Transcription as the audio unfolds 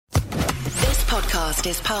podcast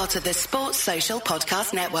is part of the Sports Social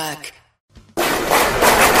Podcast Network.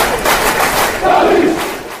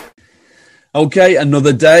 Okay,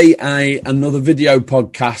 another day, another video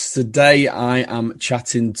podcast. Today I am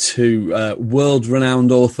chatting to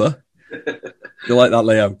world-renowned author. You like that,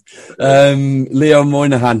 Leo? Leo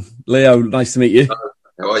Moynihan. Leo, nice to meet you.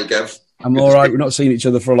 How are you, Gav? I'm all right. We've not seen each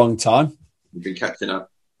other for a long time. We've been catching up.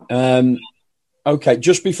 Okay,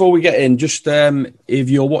 just before we get in, just if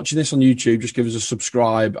you're watching this on YouTube, just give us a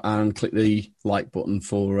subscribe and click the like button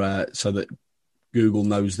for so that Google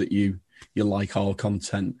knows that you like our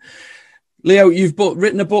content. Leo, you've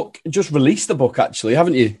written a book, just released a book actually,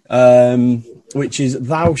 haven't you? Which is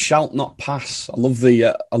 "Thou Shalt Not Pass." I love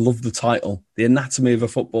the title, "The Anatomy of a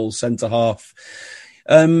Football Centre Half."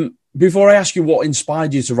 Before I ask you what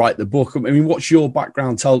inspired you to write the book, I mean, what's your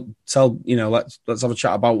background? Tell let's have a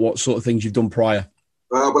chat about what sort of things you've done prior.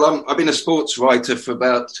 Well, I've been a sports writer for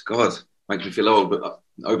about, makes me feel old, but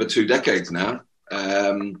over 2 decades now.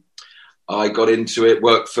 I got into it,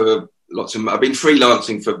 worked for I've been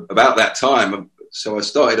freelancing for about that time. So I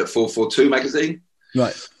started at 442 magazine,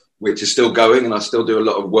 right, which is still going, and I still do a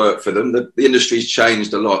lot of work for them. The industry's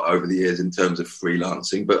changed a lot over the years in terms of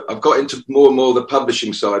freelancing, but I've got into more and more the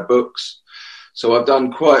publishing side, books. So I've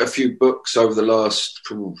done quite a few books over the last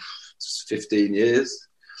 15 years,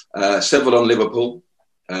 several on Liverpool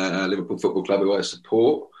Football Club, who I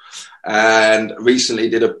support. And recently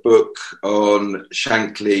did a book on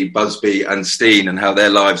Shankly, Busby and Steen and how their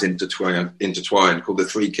lives intertwine called The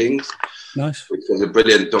Three Kings. Nice. Which is a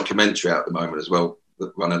brilliant documentary out at the moment as well,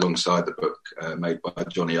 that run alongside the book, made by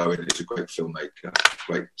Johnny Owen, who's a great filmmaker,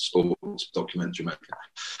 great sports documentary maker.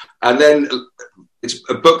 And then it's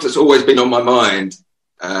a book that's always been on my mind,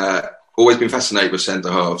 always been fascinated with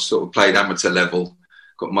centre-halves, sort of played amateur level,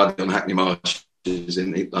 got muddy on Hackney Marshes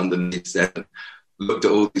in London, looked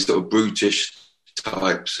at all these sort of brutish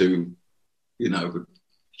types who,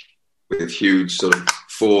 with huge sort of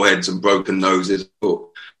foreheads and broken noses. But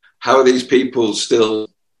how are these people still?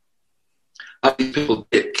 How do these people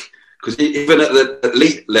tick? Because even at the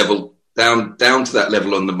elite level, down to that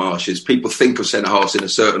level on the marshes, people think of centre halves in a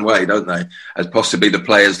certain way, don't they? As possibly the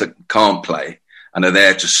players that can't play and are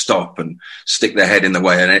there to stop and stick their head in the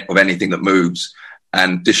way of anything that moves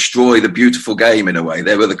and destroy the beautiful game in a way.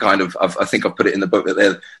 They were the kind of, I think I've put it in the book, that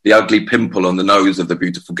they're the ugly pimple on the nose of the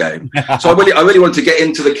beautiful game. So I really want to get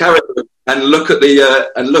into the character and look at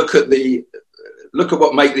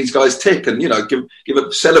what make these guys tick and,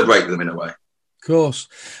 celebrate them in a way. Of course.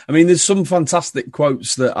 I mean, there's some fantastic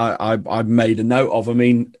quotes that I've made a note of. I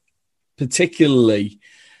mean, particularly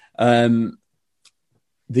the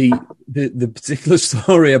particular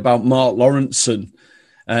story about Mark Lawrenson,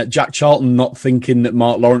 Jack Charlton not thinking that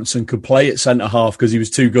Mark Lawrenson could play at centre-half because he was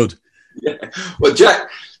too good. Yeah. Well, Jack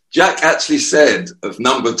actually said a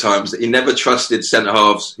number of times that he never trusted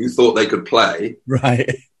centre-halves who thought they could play. Right.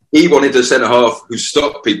 He wanted a centre-half who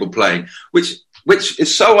stopped people playing, which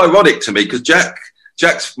is so ironic to me because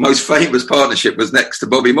Jack's most famous partnership was next to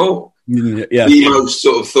Bobby Moore. Yeah. The most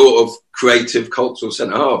sort of thought of creative, cultural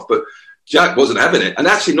centre-half. But Jack wasn't having it. And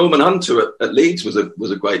actually Norman Hunter at Leeds was a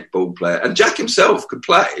great ball player. And Jack himself could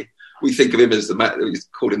play. We think of him as we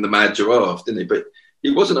called him the mad giraffe, didn't he? But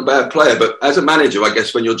he wasn't a bad player. But as a manager, I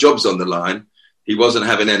guess when your job's on the line, he wasn't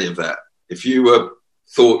having any of that. If you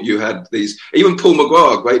thought you had these, even Paul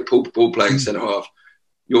Maguire, great ball playing centre-half,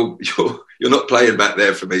 you're not playing back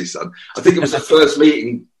there for me, son. I think it was the first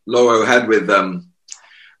meeting Loro had with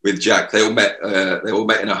Jack. They all met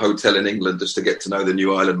in a hotel in England just to get to know the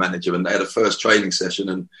new Ireland manager, and they had a first training session.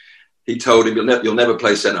 And he told him, "You'll never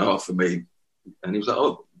play centre half for me." And he was like,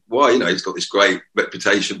 "Oh, why?" He's got this great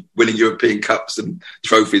reputation, winning European Cups and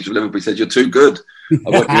trophies with Liverpool. He said, "You're too good.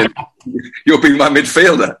 You'll be my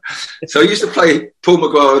midfielder." So he used to play Paul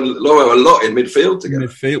Maguire and Loro a lot in midfield together.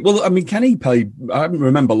 Midfield. Well, I mean, can he play? I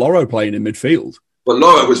remember Loro playing in midfield. Well,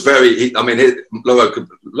 Loro was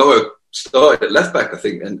Loro started at left back, I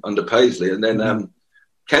think, and under Paisley, and then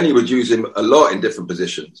Kenny would use him a lot in different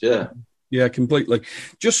positions. Yeah, completely.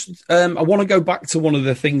 Just, I want to go back to one of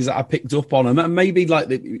the things that I picked up on, and maybe like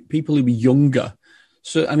the people who were younger.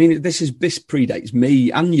 So, I mean, this predates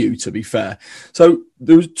me and you, to be fair. So,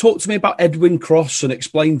 talk to me about Edwin Cross and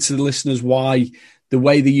explain to the listeners why the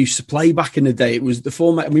way they used to play back in the day, it was the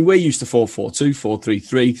format. I mean, we're used to 4-4-2,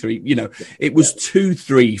 4-3-3. It was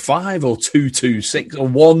 2-3-5 or 2-2-6 or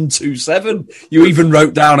 1-2-7. You even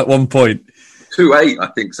wrote down at one point 2-8, I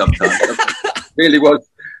think sometimes. It really was.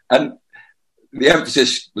 And the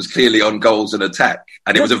emphasis was clearly on goals and attack.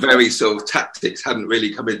 And it was a very sort of tactics hadn't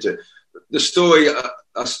really come into it. The story,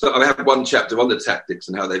 I have one chapter on the tactics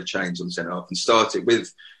and how they've changed on centre half, and started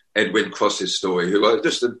with Edwin Cross's story, who was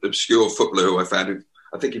just an obscure footballer who I found, who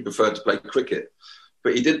I think he preferred to play cricket.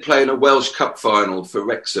 But he did play in a Welsh Cup final for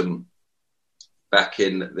Wrexham back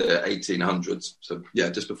in the 1800s. So, yeah,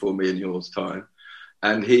 just before me and yours time.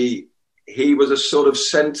 And he was a sort of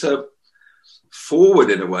centre forward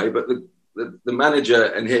in a way, but the manager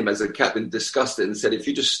and him as a captain discussed it and said, if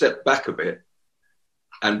you just step back a bit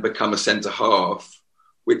and become a centre half,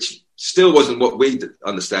 which still wasn't what we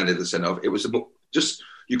understand as a centre half, it was just,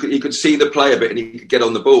 he could see the play a bit and he could get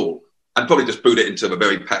on the ball and probably just boot it into a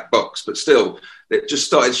very packed box. But still, it just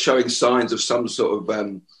started showing signs of some sort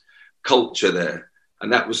of culture there.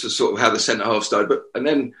 And that was the sort of how the centre half started. And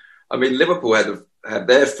then, I mean, Liverpool had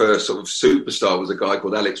their first sort of superstar was a guy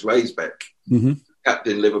called Alex Raisbeck,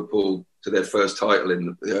 captain Liverpool to their first title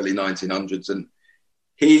in the early 1900s. And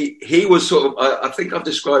he was sort of, I think I've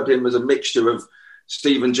described him as a mixture of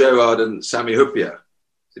Steven Gerrard and Sami Hyypiä.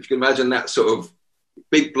 If you can imagine that sort of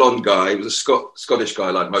big blonde guy, he was a Scottish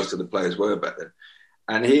guy like most of the players were back then.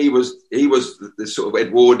 And he was this sort of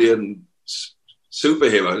Edwardian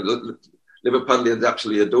superhero. Liverpudlians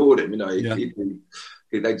absolutely adored him. You know,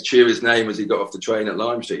 they'd cheer his name as he got off the train at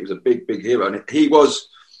Lime Street. He was a big, big hero. And he was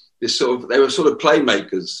this sort of, they were sort of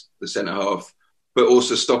playmakers, the centre half, but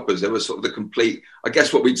also stoppers. They were sort of the complete, I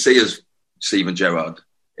guess what we'd see as Steven Gerrard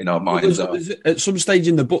in our minds. At some stage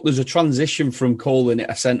in the book, there's a transition from calling it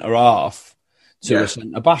a centre half to a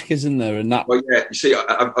centre back, isn't there? And that. Well, yeah. You see,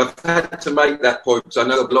 I've had to make that point because I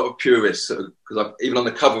know a lot of purists. Because even on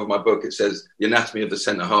the cover of my book, it says the anatomy of the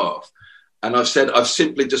centre half, and I've said I've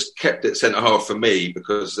simply just kept it centre half for me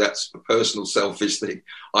because that's a personal, selfish thing.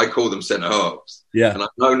 I call them centre halves. Yeah. And I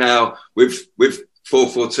know now with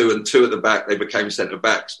 4-4-2 and 2 at the back, they became centre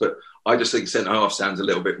backs. But I just think centre half sounds a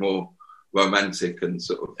little bit more romantic and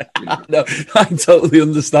sort of. You know. No, I totally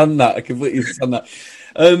understand that. I completely understand that.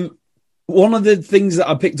 One of the things that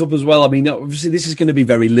I picked up as well, I mean, obviously this is going to be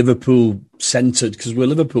very Liverpool-centred because we're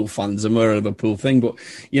Liverpool fans and we're a Liverpool thing. But,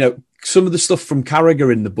 you know, some of the stuff from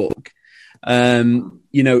Carragher in the book,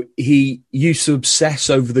 you know, he used to obsess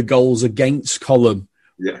over the goals against column.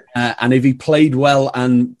 Yeah. And if he played well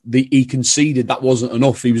and he conceded, that wasn't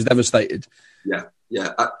enough. He was devastated. Yeah,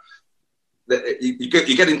 yeah. You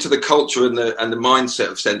get into the culture and the mindset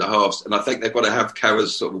of centre halves, and I think they've got to have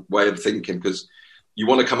Carragher's sort of way of thinking because you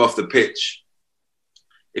want to come off the pitch.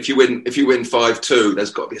 If you win 5-2,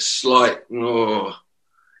 there's got to be a slight. Oh,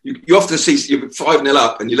 you often see you're 5-0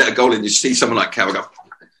 up and you let a goal in. You see someone like Carragher.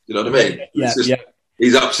 You know what I mean? Yeah.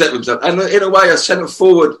 He's upset with himself, and in a way, a centre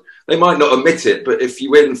forward they might not admit it, but if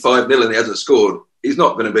you win 5-0 and he hasn't scored, he's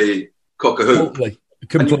not going to be cock a hoop. Completely.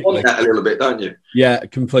 And you want that a little bit, don't you? Yeah,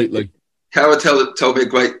 completely. Carragher told me a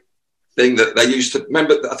great thing that they used to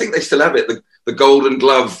remember. I think they still have it. The Golden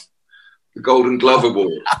Glove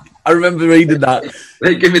Award. I remember reading that.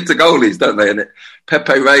 They give it to goalies, don't they? And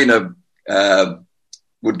Pepe Reina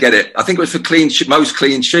would get it. I think it was for most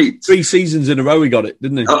clean sheets. 3 seasons in a row he got it,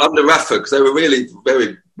 didn't he? Under Rafa, because they were really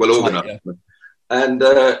very well organised. Yeah. And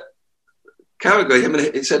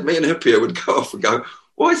Carragher, he said, me and Hyypiä would go off and go,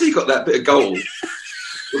 why has he got that bit of gold?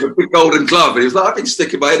 With a big golden glove. And he was like, I've been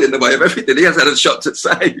sticking my head in the way of everything. He has had a shot to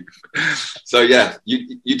save. So, yeah,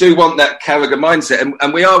 you do want that Carragher mindset.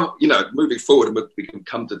 And we are, you know, moving forward, and we can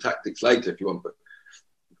come to tactics later if you want. But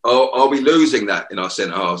are we losing that in our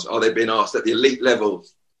centre halves? Are they being asked at the elite level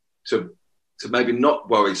to maybe not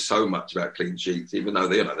worry so much about clean sheets, even though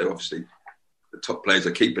they're obviously the top players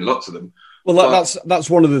are keeping lots of them? Well, that's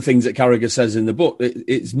one of the things that Carragher says in the book.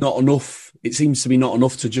 It's not enough. It seems to be not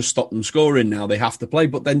enough to just stop them scoring now. They have to play.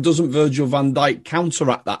 But then doesn't Virgil van Dijk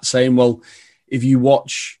counteract that, saying, well, if you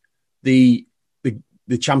watch the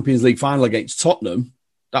Champions League final against Tottenham,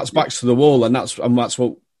 that's backs to the wall, and that's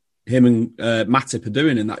what him and Matip are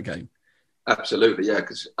doing in that game. Absolutely, yeah.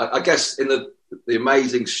 Because I guess in the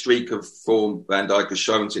amazing streak of form Van Dijk has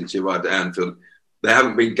shown since he arrived at Anfield, there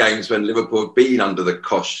haven't been games when Liverpool have been under the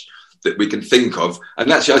cosh that we can think of.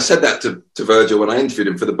 And actually, I said that to Virgil when I interviewed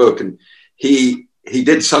him for the book, and he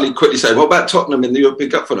did suddenly quickly say, what about Tottenham in the European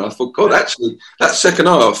Cup final? I thought, God, actually, that second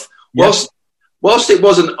half, whilst it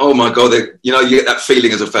wasn't, oh my God, you get that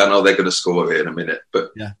feeling as a fan, they're going to score here in a minute.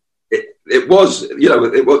 But it was,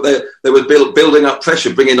 there was building up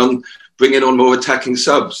pressure, bringing on more attacking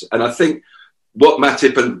subs. And I think what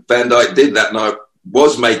Matip and Van Dijk did that night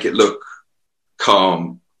was make it look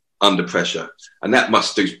calm under pressure. And that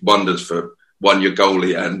must do wonders for your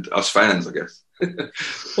goalie and us fans, I guess.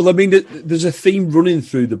 Well, I mean, there's a theme running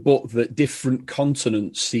through the book that different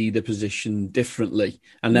continents see the position differently.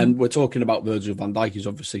 And then we're talking about Virgil van Dijk, who's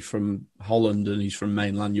obviously from Holland and he's from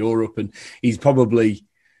mainland Europe. And he's probably,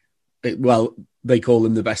 they call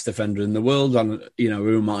him the best defender in the world, and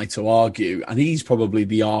who am I to argue? And he's probably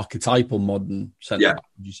the archetypal modern centre back,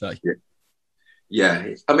 would you say? Yeah.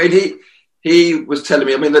 I mean, he was telling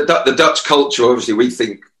me. I mean, the Dutch culture. Obviously, we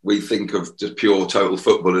think of just pure total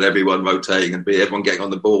football and everyone rotating and everyone getting on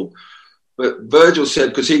the ball. But Virgil said,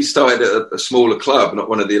 because he started at a smaller club, not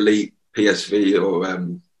one of the elite PSV or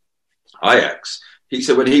Ajax. He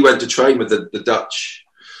said when he went to train with the Dutch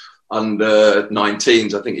under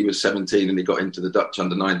 19s, I think he was 17 and he got into the Dutch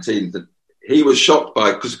under 19s, that he was shocked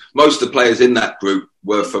by, because most of the players in that group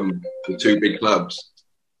were from the two big clubs.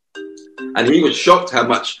 And he was shocked how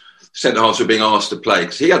much centre-halves were being asked to play,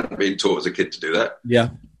 because he hadn't been taught as a kid to do that. Yeah.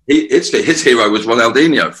 His hero was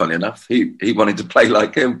Ronaldinho, funny enough. He wanted to play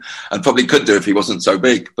like him and probably could do if he wasn't so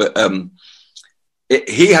big. But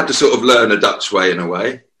he had to sort of learn a Dutch way in a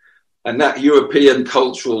way. And that European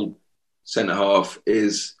cultural centre-half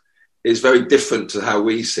is very different to how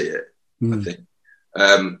we see it, I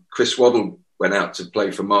think. Chris Waddle went out to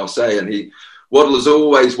play for Marseille, and Waddle has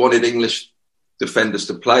always wanted English defenders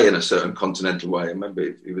to play in a certain continental way. I remember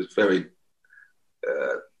he was very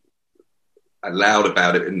loud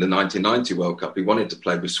about it in the 1990 World Cup. He wanted to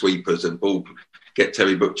play with sweepers and get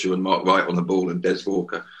Terry Butcher and Mark Wright on the ball and Des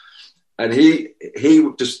Walker. And he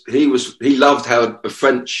loved how a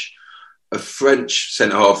French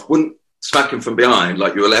centre half wouldn't smack him from behind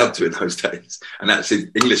like you were allowed to in those days. And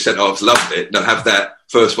actually, English centre halves loved it. They'll have that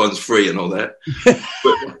first one's free and all that.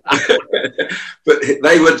 but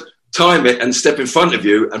they would time it and step in front of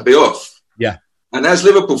you and be off. Yeah. And as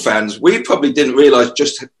Liverpool fans, we probably didn't realise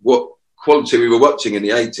just what quality we were watching in the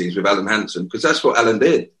 80s with Alan Hansen, because that's what Alan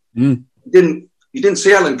did. You didn't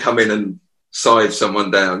see Alan come in and side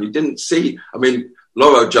someone down. You didn't see. I mean,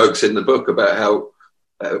 Loro jokes in the book about how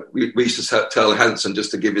we used to tell Hansen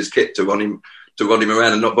just to give his kit to run him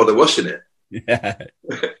around and not bother washing it. Yeah,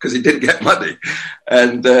 because he didn't get muddy.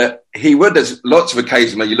 And he would. There's lots of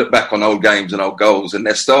occasions where you look back on old games and old goals, and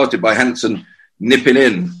they're started by Hansen nipping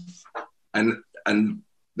in, and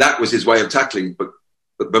that was his way of tackling. But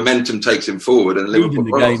momentum takes him forward, and Liverpool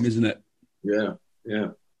the game, isn't it? Yeah.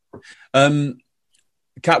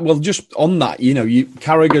 Well, just on that,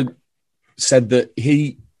 Carragher said that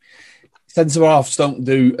centre halves don't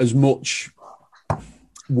do as much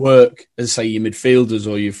work as, say, your midfielders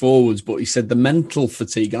or your forwards, but he said the mental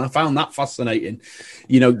fatigue, and I found that fascinating.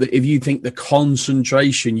 That if you think the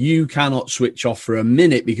concentration, you cannot switch off for a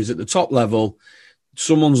minute, because at the top level,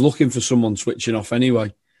 someone's looking for someone switching off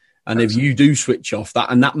anyway. And if you do switch off,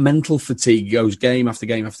 that mental fatigue goes game after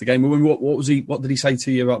game after game. What did he say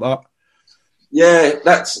to you about that? Yeah,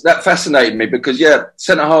 that fascinated me, because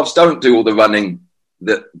centre halves don't do all the running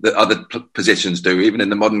that other positions do, even in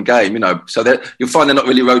the modern game, So you'll find they're not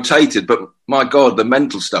really rotated, but my God, the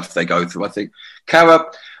mental stuff they go through. I think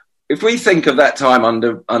if we think of that time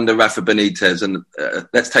under Rafa Benitez, and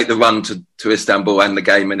let's take the run to Istanbul and the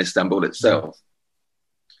game in Istanbul itself,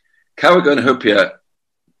 Carragher and Hyypiä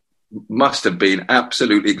must have been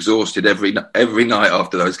absolutely exhausted every night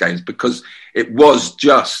after those games, because it was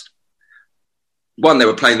just one. They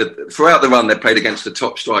were playing throughout the run. They played against the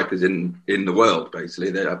top strikers in the world.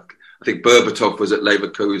 Basically, I think Berbatov was at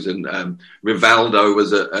Leverkusen, Rivaldo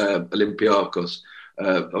was at Olympiacos.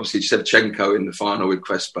 Obviously, Shevchenko in the final with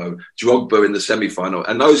Crespo, Drogba in the semi-final.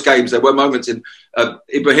 And those games, there were moments in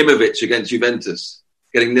Ibrahimovic against Juventus,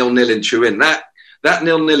 getting 0-0 in Turin. That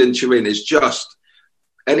 0-0 in Turin is just.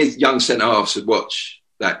 Any young centre-half should watch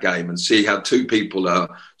that game and see how two people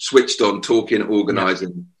are switched on, talking,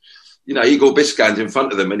 organising. Igor Biscan's in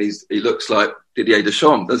front of them, and he looks like Didier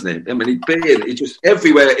Deschamps, doesn't he? I mean, he just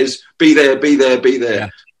everywhere is be there. Yeah.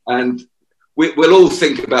 And we'll all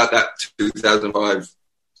think about that 2005,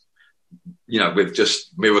 with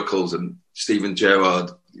just miracles and Steven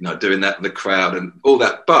Gerrard, doing that in the crowd and all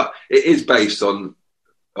that. But it is based on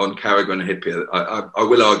Carragher and Hyypiä. I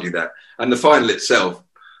will argue that. And the final itself,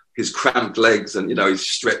 his cramped legs and, he's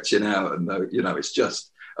stretching out and, it's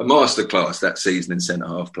just a masterclass that season in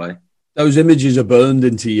centre-half play. Those images are burned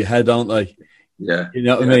into your head, aren't they? Yeah. You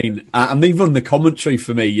know what I mean? And even the commentary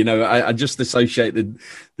for me, I just associate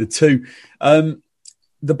the two.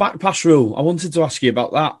 The back pass rule, I wanted to ask you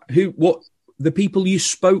about that. What the people you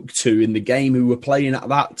spoke to in the game who were playing at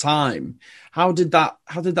that time, how did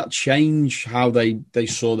that change how they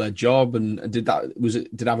saw their job, and did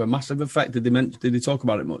it have a massive effect? Did they talk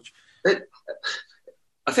about it much?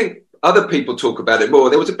 I think other people talk about it more.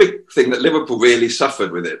 There was a big thing that Liverpool really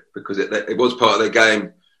suffered with it, because it was part of their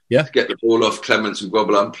game to get the ball off Clements and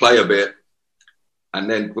Grobbelaar and play a bit, and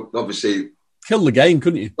then obviously kill the game,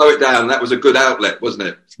 couldn't you? Slow it down. That was a good outlet, wasn't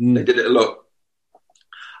it? They did it a lot.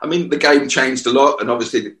 I mean, the game changed a lot, and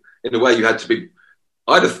obviously in a way you had to be.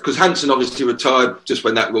 Because Hansen obviously retired just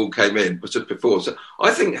when that rule came in, but just before. So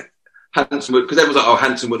I think Hansen would, because everyone's like,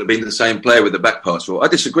 Hansen wouldn't have been the same player with the back pass rule. I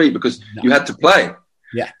disagree, because you had to play.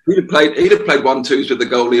 Yeah, he'd have played 1-2s with the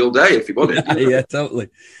goalie all day if he wanted. Yeah, totally.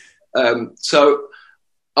 So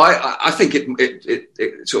I think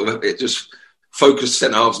it just focused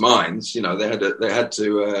centre halves' minds. You know, they had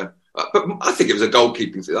to. But I think it was a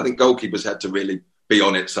goalkeeping thing. I think goalkeepers had to really be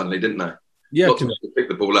on it suddenly, didn't they? Yeah, not to pick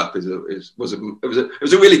the ball up was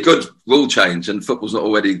a really good rule change, and football's not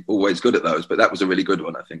always good at those, but that was a really good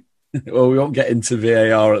one, I think. Well, we won't get into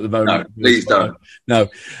VAR at the moment. No, please don't. No.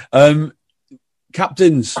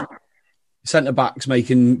 Captains, centre backs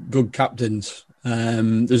making good captains.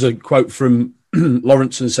 There's a quote from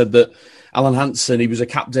Lawrenson said that Alan Hansen, he was a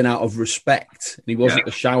captain out of respect, and he wasn't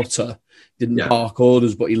a shouter, didn't bark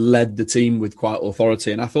orders, but he led the team with quite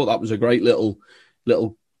authority. And I thought that was a great little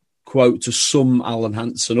quote to sum Alan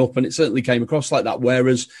Hansen up, and it certainly came across like that,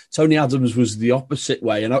 whereas Tony Adams was the opposite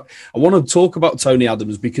way. And I want to talk about Tony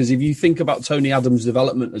Adams, because if you think about Tony Adams'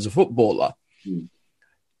 development as a footballer,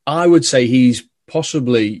 I would say he's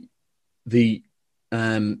possibly the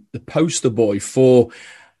poster boy for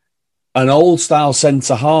an old-style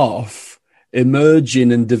centre-half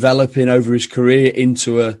emerging and developing over his career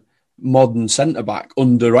into a modern centre-back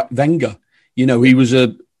under Wenger. You know, he was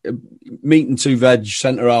a meat and two veg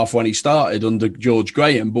centre half when he started under George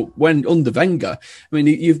Graham, but when under Wenger, I mean,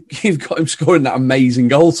 you've got him scoring that amazing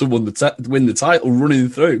goal to win the title, running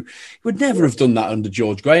through. He would never have done that under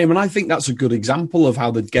George Graham, and I think that's a good example of how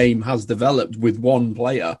the game has developed with one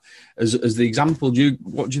player as the example.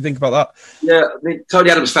 What do you think about that? Yeah, I mean, Tony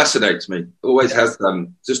Adams fascinates me. Always has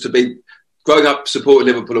done. Just to be growing up supporting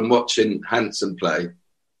Liverpool and watching Hansen play,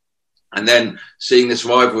 and then seeing this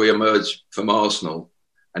rivalry emerge from Arsenal.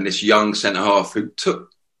 And this young centre-half who took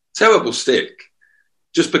terrible stick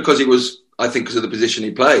just because he was, I think, because of the position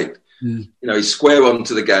he played. You know, he's square on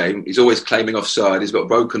to the game. He's always claiming offside. He's got a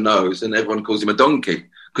broken nose, and everyone calls him a donkey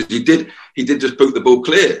because he did just boot the ball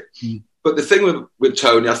clear. But the thing with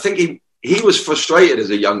Tony, I think he was frustrated as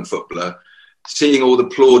a young footballer, seeing all the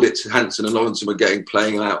plaudits Hansen and Lawrenson were getting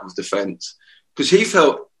playing out of defence, because he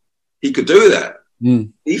felt he could do that.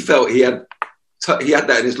 He felt he had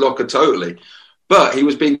that in his locker totally. But he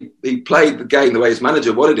played the game the way his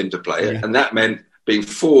manager wanted him to play it, and that meant being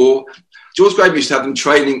four. George Graham used to have them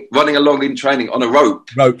running along in training on a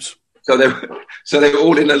ropes. So they were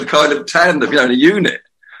all in a kind of tandem, in a unit.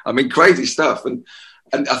 I mean, crazy stuff. And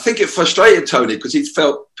I think it frustrated Tony because he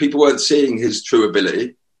felt people weren't seeing his true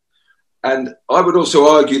ability. And I would also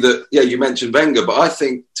argue that, you mentioned Wenger, but I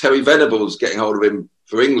think Terry Venables getting hold of him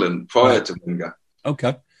for England prior to Wenger.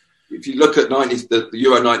 Okay. If you look at the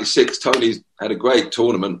Euro 96, Tony's had a great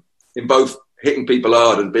tournament in both hitting people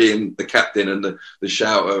hard and being the captain and the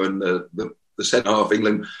shouter and the centre-half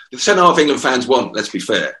England. The centre-half England fans want, let's be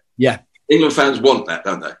fair. Yeah. England fans want that,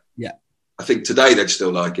 don't they? Yeah. I think today they'd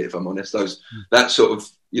still like it, if I'm honest. That sort of,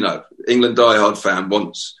 England diehard fan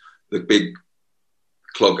wants the big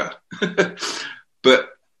clogger. But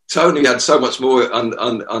Tony had so much more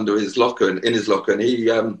under his locker and in his locker. And he,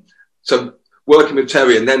 working with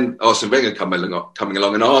Terry and then Arsene Wenger coming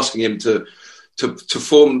along and asking him to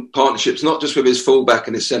form partnerships, not just with his fullback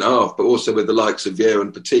and his centre-half, but also with the likes of Vieira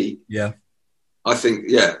and Petit. Yeah. I think,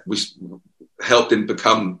 we helped him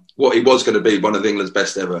become what he was going to be, one of England's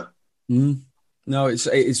best ever. No, it's.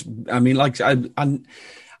 I mean, like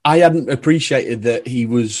I hadn't appreciated that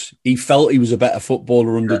he felt he was a better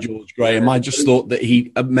footballer under George Graham. I just thought that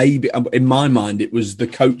he maybe, in my mind, it was the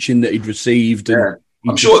coaching that he'd received. And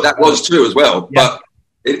I'm sure that was true as well, but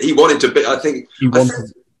he wanted to be. I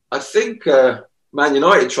think Man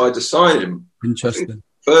United tried to sign him. Interesting.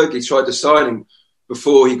 Fergie tried to sign him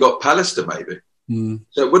before he got Pallister, maybe.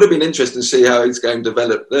 So it would have been interesting to see how his game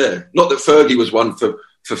developed there. Not that Fergie was one for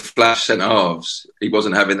flash centre halves. He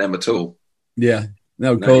wasn't having them at all. Yeah.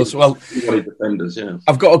 No, of course. Well, defenders,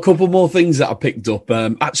 I've got a couple more things that I picked up.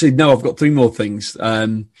 Actually, no, I've got three more things.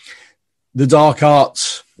 The dark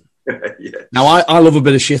arts. Now, I love a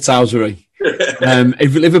bit of shithousery.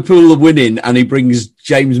 If Liverpool are winning and he brings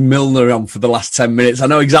James Milner on for the last 10 minutes, I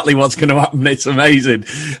know exactly what's going to happen. It's amazing.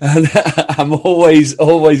 And I'm always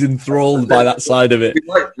enthralled by that side of it.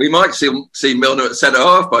 We might see Milner at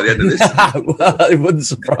centre-half by the end of this. Well, it wouldn't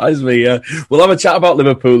surprise me. We'll have a chat about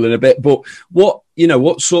Liverpool in a bit. But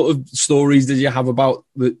what sort of stories did you have about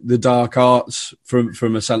the dark arts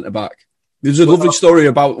from a centre-back? There's a lovely story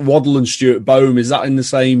about Waddle and Stuart Boehme. Is that in the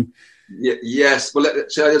same... Yes. Well,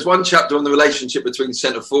 so there's one chapter on the relationship between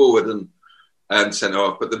centre forward and centre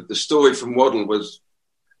half, but the story from Waddle was,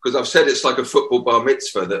 because I've said it's like a football bar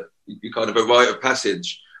mitzvah, that you kind of a rite of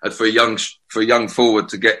passage for a young forward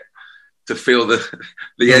to feel the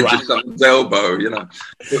edge of someone's elbow, you know.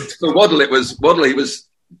 But for Waddle, he was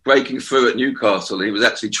breaking through at Newcastle. He was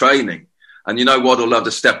actually training. And you know, Waddle loved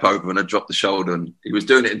a step over and a drop the shoulder. And he was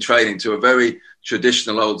doing it in training to a very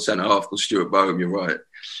traditional old centre-half called Stuart Boehm, you're right.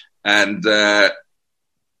 And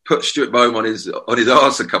put Stuart Boehm on his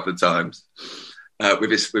arse a couple of times with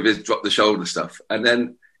his drop the shoulder stuff. And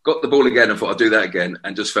then got the ball again and thought, I'll do that again.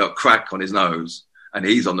 And just felt crack on his nose. And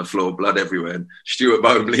he's on the floor, blood everywhere. And Stuart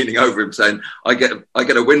Boehm leaning over him saying, I get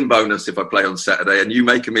a win bonus if I play on Saturday. And you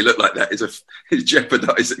making me look like that is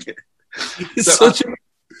jeopardising it. It's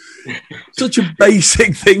such a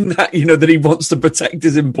basic thing that, you know, that he wants to protect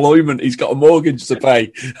his employment. He's got a mortgage to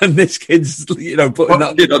pay, and this kid's, you know, putting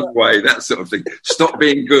that kid on the way, that sort of thing. Stop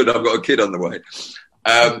being good. I've got a kid on the way.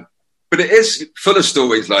 But it is full of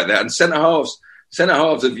stories like that, and centre halves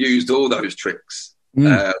have used all those tricks.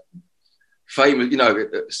 Famous, you know,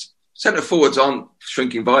 centre forwards aren't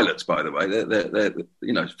shrinking violets, by the way. They're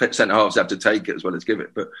you know, centre halves have to take it as well as give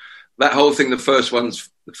it. But that whole thing, the first one's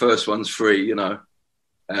free, you know.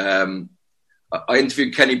 I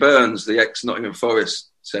interviewed Kenny Burns, the ex-Nottingham Forest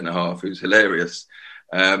centre-half, who's hilarious.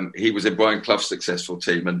 He was in Brian Clough's successful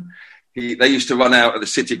team, and they used to run out at the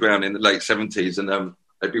City Ground in the late 70s, and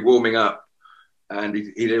they'd be warming up, and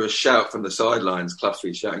he'd hear a shout from the sidelines, Clough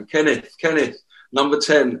shouting, Kenneth, number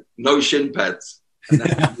 10, no shin pads.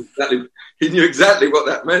 And he knew exactly what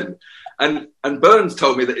that meant. And Burns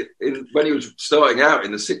told me that when he was starting out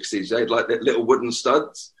in the 60s, they had like little wooden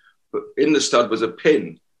studs, but in the stud was a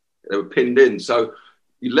pin. They were pinned in. So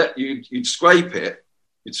you'd scrape it.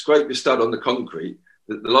 You'd scrape your stud on the concrete.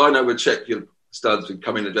 The lino would check your studs. Would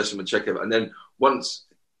come in the dressing room and check it. And then once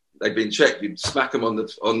they'd been checked, you'd smack them on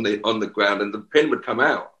the ground, and the pin would come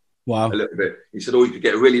out. Wow! A little bit. He said, "Oh, you could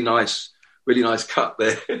get a really nice cut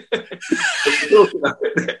there." Imagine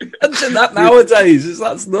that nowadays.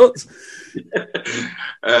 That's nuts.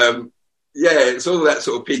 It's all that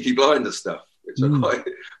sort of Peaky Blinders stuff, which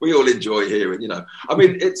we all enjoy hearing, you know. I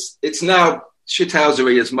mean, it's now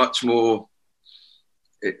shithousery is much more.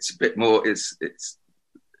 It's a bit more. It's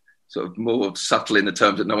sort of more subtle in the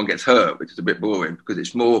terms that no one gets hurt, which is a bit boring because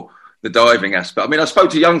it's more the diving aspect. I mean, I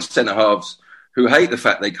spoke to young centre halves who hate the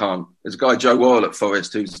fact they can't. There's a guy, Joe Wall at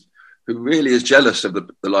Forest, who really is jealous of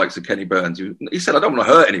the likes of Kenny Burns. He said, "I don't want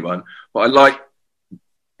to hurt anyone, but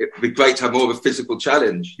it'd be great to have more of a physical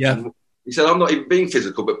challenge." Yeah. And he said, "I'm not even being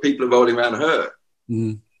physical, but people are rolling around hurt."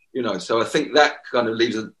 You know, so I think that kind of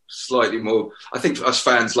leaves a slightly more. I think for us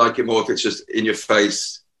fans like it more if it's just in your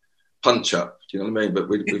face punch up. Do you know what I mean? But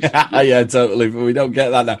yeah, totally. But we don't get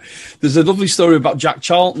that now. There's a lovely story about Jack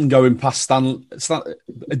Charlton going past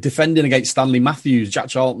defending against Stanley Matthews. Jack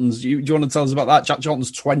Charlton's. Do you want to tell us about that? Jack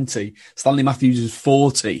Charlton's 20. Stanley Matthews is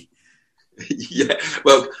 40. Yeah.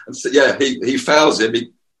 Well, yeah. He fouls him.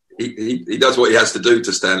 He does what he has to do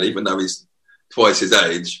to Stanley, even though he's twice his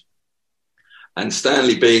age. And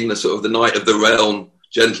Stanley, being the sort of the knight of the realm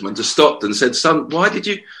gentleman, just stopped and said, "Son, why did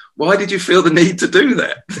you feel the need to do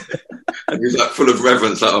that?" And he was like full of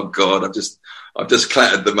reverence, like, "Oh God, I've just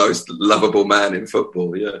clattered the most lovable man in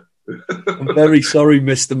football." Yeah. I'm very sorry,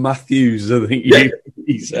 Mr. Matthews. I think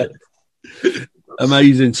he said.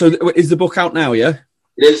 Amazing. So, is the book out now? Yeah.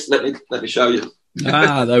 It is. Let me show you.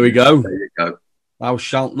 There we go. There you go. Thou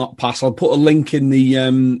shalt not pass. I'll put a link in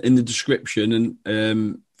the description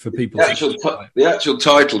and for people. The actual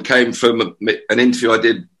title came from an interview I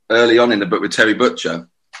did early on in the book with Terry Butcher,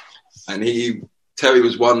 and Terry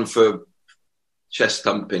was one for chest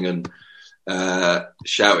thumping and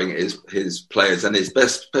shouting at his players, and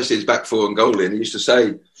especially his back four and goalie. And he used to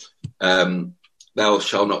say, "Thou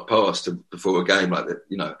shalt not pass" before a game like that,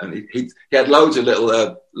 you know. And he had loads of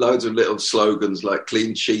little slogans like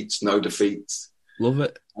 "clean sheets, no defeats." Love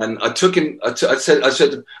it. And I took him. I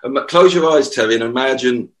said, "Close your eyes, Terry, and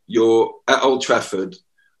imagine you're at Old Trafford,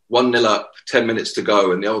 1-0 up, 10 minutes to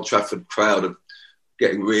go, and the Old Trafford crowd are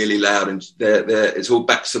getting really loud, and it's all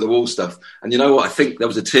backs to the wall stuff." And you know what? I think there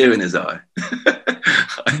was a tear in his eye.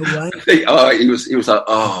 He was like,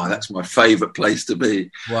 "Oh, that's my favourite place to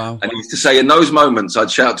be." Wow. And he used to say, in those moments,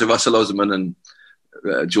 I'd shout to Russell Osman and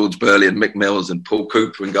George Burley and Mick Mills and Paul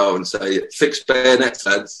Cooper and go and say, "Fix bayonets,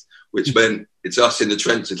 lads," which meant it's us in the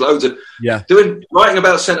trenches. Loads of writing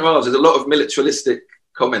about centre halves. There's a lot of militaristic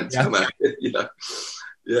comments come out. You know,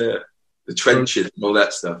 the trenches and all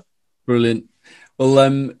that stuff. Brilliant. Well,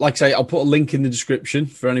 like I say, I'll put a link in the description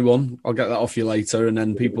for anyone. I'll get that off you later, and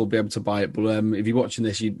then people will be able to buy it. But if you're watching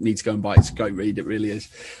this, you need to go and buy it. It's a great read. It really is.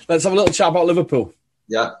 Let's have a little chat about Liverpool.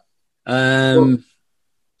 Yeah. I mean,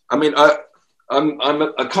 I'm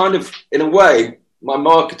a kind of, in a way, my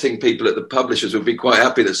marketing people at the publishers would be quite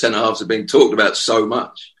happy that centre halves are being talked about so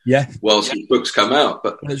much. Yeah. Whilst the books come out,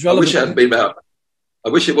 but I wish it hadn't been about. I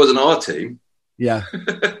wish it wasn't our team. Yeah. You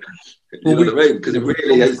know what I mean? Because it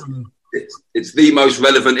really is. It's the most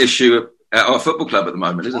relevant issue at our football club at the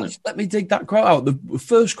moment, isn't it? Let me dig that quote out. The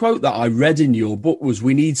first quote that I read in your book was,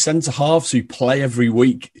 "We need centre halves who play every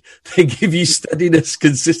week. They give you steadiness,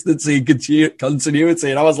 consistency, and continuity."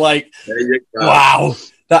 And I was like, "Wow,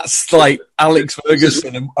 that's like Alex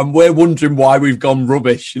Ferguson," and we're wondering why we've gone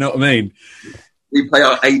rubbish. You know what I mean? We play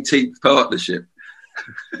our 18th partnership.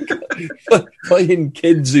 Playing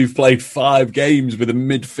kids who've played 5 games with a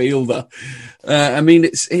midfielder. I mean,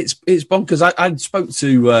 it's bonkers. I spoke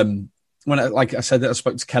to like I said, I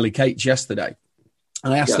spoke to Kelly Cates yesterday,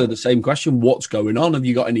 and I asked her the same question: "What's going on? Have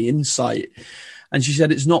you got any insight?" And she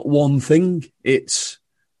said, "It's not one thing.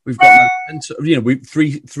 We've got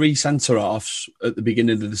three centre halves at the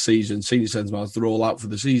beginning of the season. Senior centre halves, they're all out for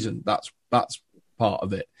the season. That's part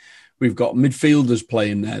of it. We've got midfielders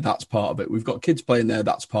playing there. That's part of it. We've got kids playing there.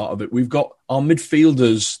 That's part of it. We've got our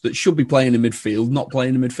midfielders that should be playing in midfield, not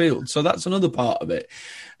playing in midfield. So that's another part of it.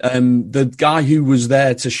 The guy who was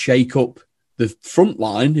there to shake up the front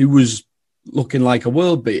line, who was looking like a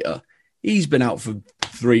world beater, he's been out for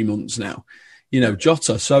 3 months now. You know,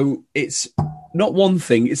 Jota. So it's not one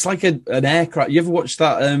thing. It's like an aircraft. You ever watch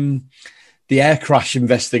that? The air crash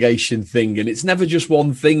investigation thing, and it's never just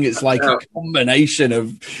one thing. It's like a combination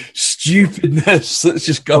of stupidness that's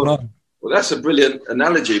just gone on. Well, that's a brilliant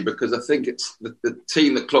analogy, because I think it's the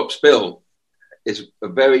team that Klopp's built is a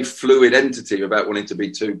very fluid entity without wanting to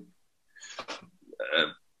be too,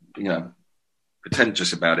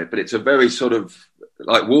 pretentious about it. But it's a very sort of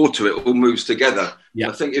like water. It all moves together. Yeah.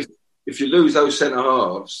 I think if you lose those centre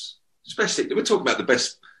halves, especially we're talking about the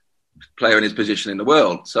best player in his position in the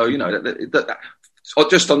world. So, that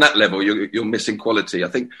just on that level, you're missing quality. I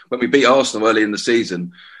think when we beat Arsenal early in the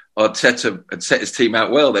season, Arteta had set his team out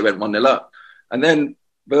well. They went 1-0 up. And then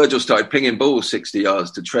Virgil started pinging balls 60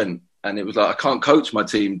 yards to Trent. And it was like, I can't coach my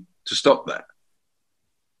team to stop that.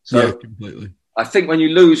 So yeah, completely. I think when you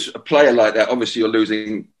lose a player like that, obviously you're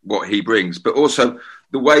losing what he brings. But also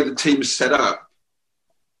the way the team's set up,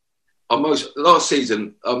 last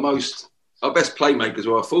season, our best playmakers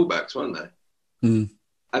were our fullbacks, weren't they? Mm.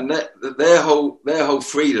 And their whole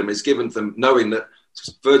freedom is given them knowing that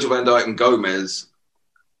Virgil van Dijk and Gomez,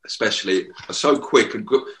 especially, are so quick and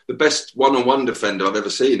good. The best one-on-one defender I've ever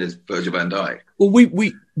seen is Virgil van Dijk. Well,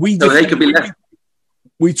 they could be left.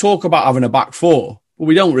 We talk about having a back four, but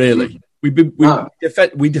we don't really. We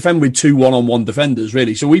defend with 2 one-on-one defenders,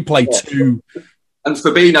 really. So we play 2. And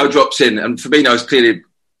Fabinho drops in, and Fabinho's clearly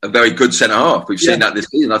a very good centre half. We've seen that this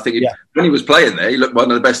season. I think when he was playing there, he looked one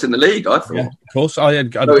of the best in the league, I thought. Yeah, of course.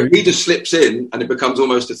 He just slips in and it becomes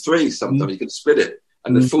almost a 3 sometimes. You can split it.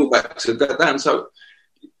 And the fullbacks have got down. So,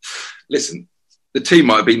 listen, the team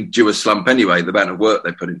might have been due a slump anyway, the amount of work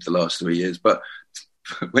they put into the last 3 years. But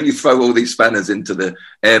when you throw all these spanners into the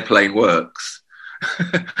airplane works,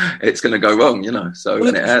 it's going to go wrong, So,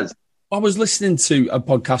 and it has. I was listening to a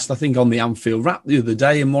podcast, I think, on the Anfield Wrap the other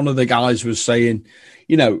day, and one of the guys was saying,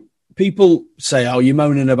 people say, "Oh, you're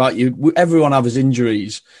moaning about everyone has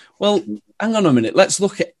injuries." Well, hang on a minute. Let's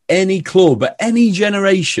look at any club at any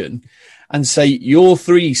generation and say your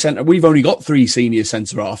 3 centre. We've only got 3 senior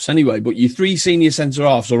centre halves anyway, but your 3 senior centre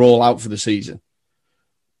halves are all out for the season.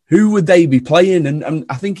 Who would they be playing? And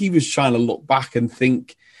I think he was trying to look back and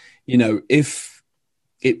think, if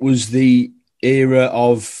it was the era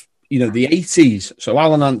of the 80s. So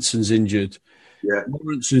Alan Hanson's injured. Yeah.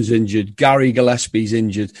 Lawrence's injured. Gary Gillespie's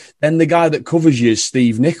injured. Then the guy that covers you is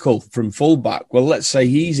Steve Nicol from fullback. Well, let's say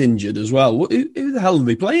he's injured as well. Who the hell are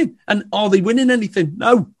they playing? And are they winning anything?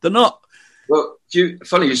 No, they're not. Well,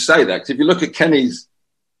 funny you say that, because if you look at Kenny's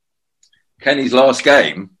last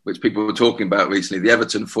game, which people were talking about recently, the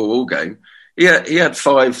Everton 4-4 game, he had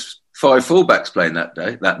five fullbacks playing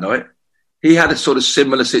that night. He had a sort of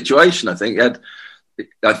similar situation, I think.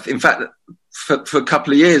 In fact, for a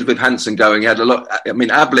couple of years with Hansen going, he had a lot. I mean,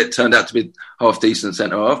 Ablett turned out to be half decent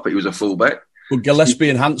centre half, but he was a fullback. Well, Gillespie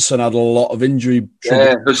and Hansen had a lot of injury trouble.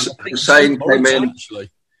 Yeah, Hussein came in. Actually.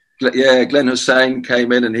 Yeah, Glenn Hussein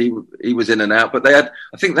came in and he was in and out. But they had,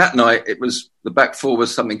 I think that night it was the back four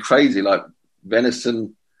was something crazy like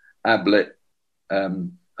Venison, Ablett.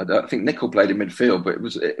 I think Nicol played in midfield, but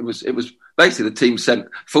it was basically the team sent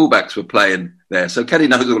fullbacks were playing there. So Kenny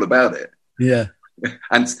knows all about it. Yeah.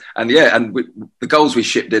 And the goals we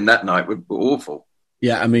shipped in that night were awful.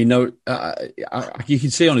 Yeah, I mean, you can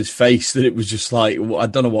see on his face that it was just like, I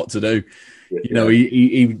don't know what to do. Yeah.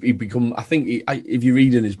 He become. I think if you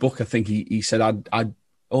read in his book, I think he said,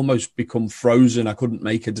 almost become frozen. I couldn't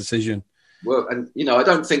make a decision. Well, and I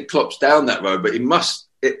don't think Klopp's down that road, but he must.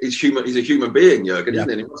 He's human. He's a human being, Jurgen, isn't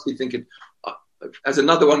he? He must be thinking, as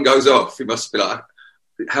another one goes off, he must be like,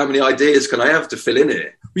 how many ideas can I have to fill in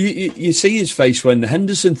here? You see his face when the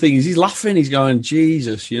Henderson thing is, he's laughing, he's going,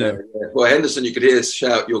 Jesus, Yeah. Well, Henderson, you could hear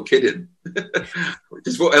shout, "You're kidding."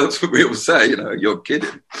 Just what else would we all say? You're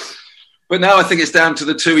kidding. But now I think it's down to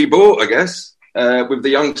the two he bought, I guess, with the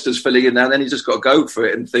youngsters filling in now. Then he's just got to go for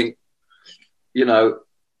it and think,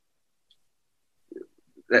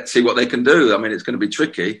 let's see what they can do. I mean, it's going to be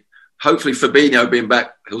tricky. Hopefully Fabinho being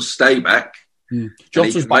back, he'll stay back.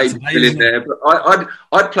 Jota's back today, in there. But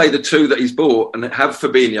I'd play the two that he's bought and have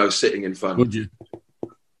Fabinho sitting in front. Would you?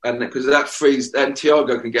 And because that frees, then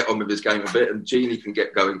Thiago can get on with his game a bit, and Gini can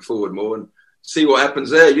get going forward more and see what happens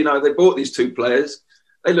there. They bought these two players.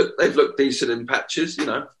 They've looked decent in patches.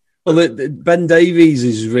 Well, Ben Davies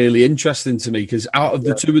is really interesting to me because out of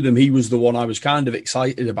the two of them, he was the one I was kind of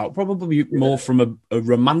excited about, probably more from a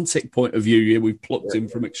romantic point of view. We plucked him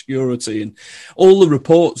from obscurity, and all the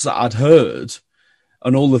reports that I'd heard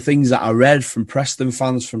and all the things that I read from Preston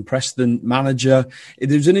fans, from Preston manager.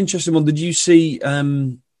 There was an interesting one. Did you see,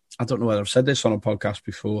 I don't know whether I've said this on a podcast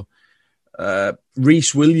before,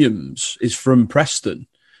 Reece Williams is from Preston.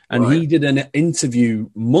 And he did an interview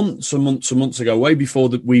months and months and months ago, way before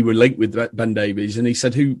we were linked with Ben Davies. And he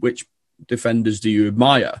said, which defenders do you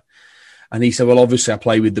admire? And he said, well, obviously I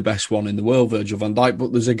play with the best one in the world, Virgil van Dijk,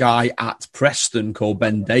 but there's a guy at Preston called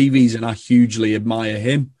Ben Davies, and I hugely admire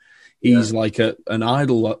him. He's like an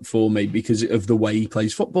idol for me because of the way he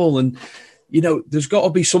plays football. And, there's got to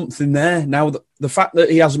be something there. Now, the fact that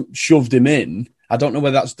he hasn't shoved him in, I don't know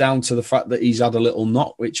whether that's down to the fact that he's had a little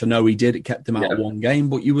knock, which I know he did. It kept him out of one game,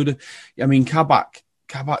 but Kabak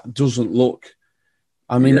doesn't look.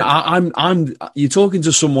 I mean, you're talking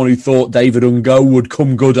to someone who thought David Ungo would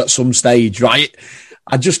come good at some stage, right?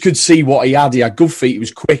 I just could see what he had. He had good feet. He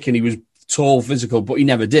was quick and he was tall, physical, but he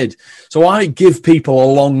never did. So I give people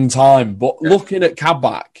a long time, but looking at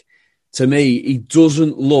Kabak, to me, he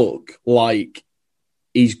doesn't look like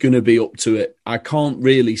he's going to be up to it. I can't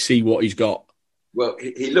really see what he's got. Well,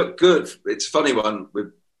 he looked good. It's a funny one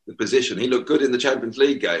with the position. He looked good in the Champions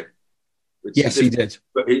League game. Yes, he did.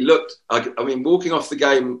 But he looked, walking off the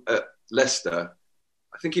game at Leicester,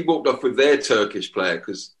 I think he walked off with their Turkish player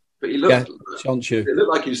but he looked, it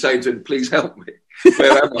looked like he was saying to him, please help me.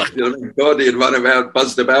 Where am I? God, he had run around,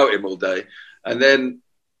 buzzed about him all day. And then,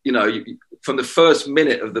 from the first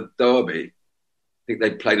minute of the derby, I think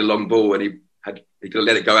they played a long ball and he could have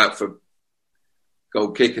let it go out for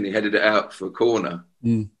goal kick and he headed it out for a corner.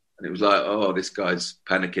 And it was like, oh, this guy's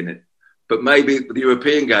panicking it. But maybe the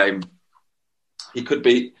European game, he could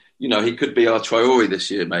be our Traore this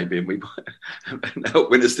year, maybe, and we help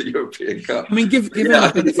win us the European Cup. I mean, give him I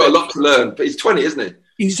think he's got a lot to learn, but he's 20, isn't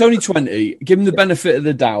he? He's only 20. Give him the benefit of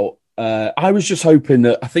the doubt. I was just hoping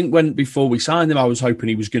that, I think before we signed him, I was hoping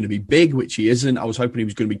he was going to be big, which he isn't. I was hoping he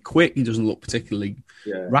was going to be quick. He doesn't look particularly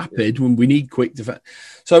rapid when we need quick defense.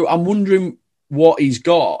 So I'm wondering what he's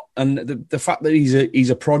got, and the fact that he's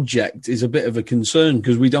a project is a bit of a concern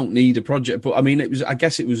because we don't need a project. But I mean, I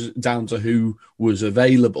guess it was down to who was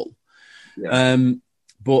available.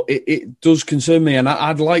 But it does concern me, and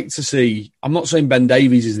I'd like to see. I'm not saying Ben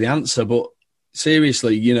Davies is the answer, but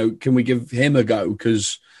seriously, can we give him a go?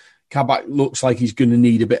 Because Kabak looks like he's going to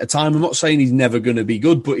need a bit of time. I'm not saying he's never going to be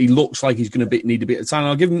good, but he looks like he's going to need a bit of time.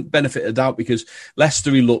 I'll give him benefit of doubt because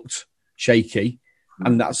Leicester, he looked shaky.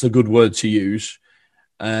 And that's a good word to use.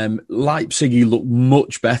 Leipzig, he looked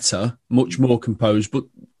much better, much more composed, but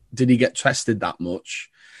did he get tested that much?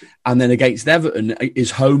 And then against Everton, his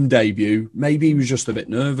home debut, maybe he was just a bit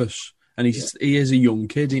nervous. And he is a young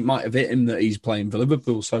kid. It might have hit him that he's playing for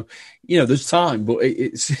Liverpool. So, there's time, but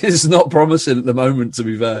it's not promising at the moment, to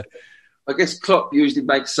be fair. I guess Klopp usually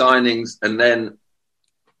makes signings and then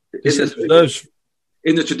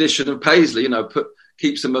in the tradition of Paisley,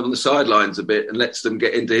 keeps them on the sidelines a bit and lets them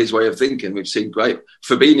get into his way of thinking. We've seen great.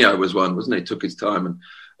 Fabinho was one, wasn't he? Took his time, and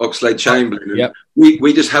Oxlade-Chamberlain. Yep.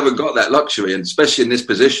 We just haven't got that luxury, and especially in this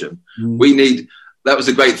position, we need. That was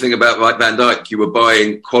the great thing about Van Dijk. You were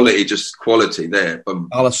buying quality, just quality there.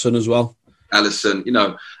 Alisson as well.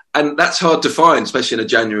 Alisson, and that's hard to find, especially in a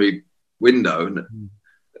January window. And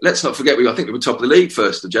let's not forget, I think we were top of the league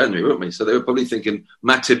 1st of January, weren't we? So they were probably thinking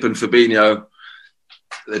Matip and Fabinho,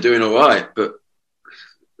 they're doing all right, but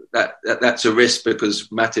that's a risk because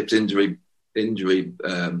Matip's injury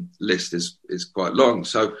list is quite long.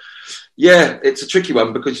 So, it's a tricky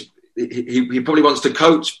one because he probably wants to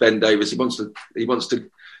coach Ben Davies. He wants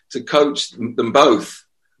to coach them both.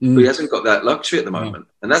 but he hasn't got that luxury at the moment.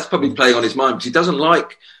 And that's probably playing on his mind, because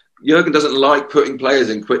Jurgen doesn't like putting players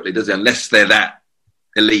in quickly, does he? Unless they're that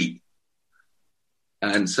elite.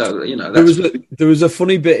 And so, there was a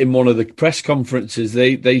funny bit in one of the press conferences.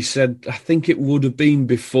 They said, I think it would have been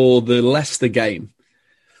before the Leicester game,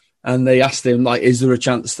 and they asked him, like, is there a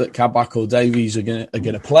chance that Kabak or Davies are going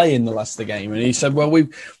to play in the Leicester game? And he said, well,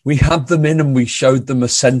 we had them in and we showed them a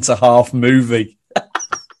centre-half movie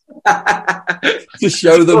to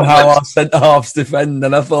show them how our centre-halves defend.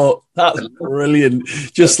 And I thought, that's brilliant.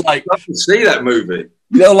 Just like... I can see that movie.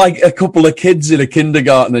 Like a couple of kids in a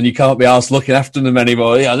kindergarten and you can't be asked looking after them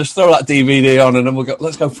anymore. Yeah, just throw that DVD on and then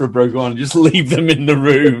let's go for a burger on and just leave them in the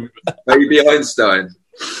room. Baby Einstein.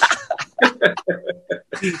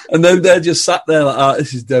 And then they're just sat there like, oh,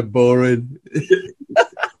 this is dead boring.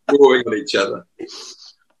 Boring on each other.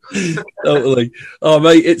 Totally. Oh,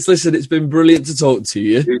 mate, it's been brilliant to talk to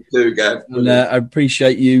you. You too, Gav. And I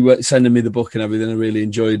appreciate you sending me the book and everything. I really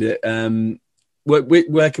enjoyed it.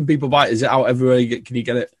 Where can people buy it? Is it out everywhere? Can you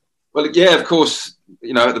get it? Well, yeah, of course.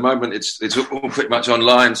 At the moment it's all pretty much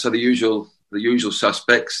online. So the usual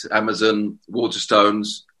suspects: Amazon,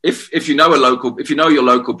 Waterstones. If you know your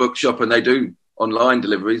local bookshop and they do online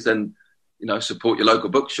deliveries, then support your local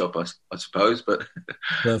bookshop, I suppose. But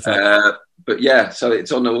but yeah, so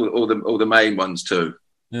it's on all the main ones too.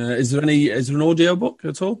 Is there an audio book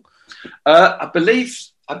at all? I believe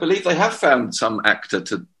they have found some actor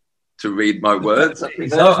to read my words. I don't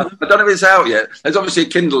know if it's out yet. There's obviously a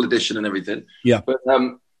Kindle edition and everything. Yeah, but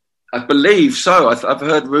I believe so. I've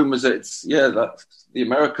heard rumours that that the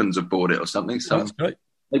Americans have bought it or something. So that's great.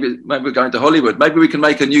 Maybe we're going to Hollywood. Maybe we can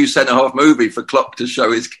make a new centre-half movie for Klopp to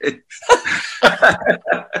show his kids.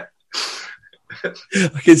 I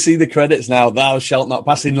can see the credits now. Thou shalt not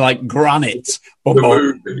pass in like granite. The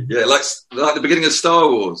movie. Yeah, like the beginning of Star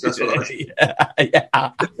Wars. That's what I think.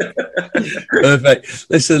 Yeah. Perfect.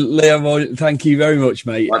 Listen, Liam, thank you very much,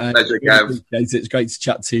 mate. My pleasure, Gav. It's great to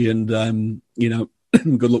chat to you, and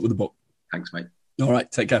good luck with the book. Thanks, mate. All right,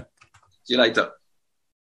 take care. See you later.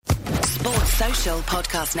 Sports Social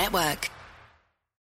Podcast Network.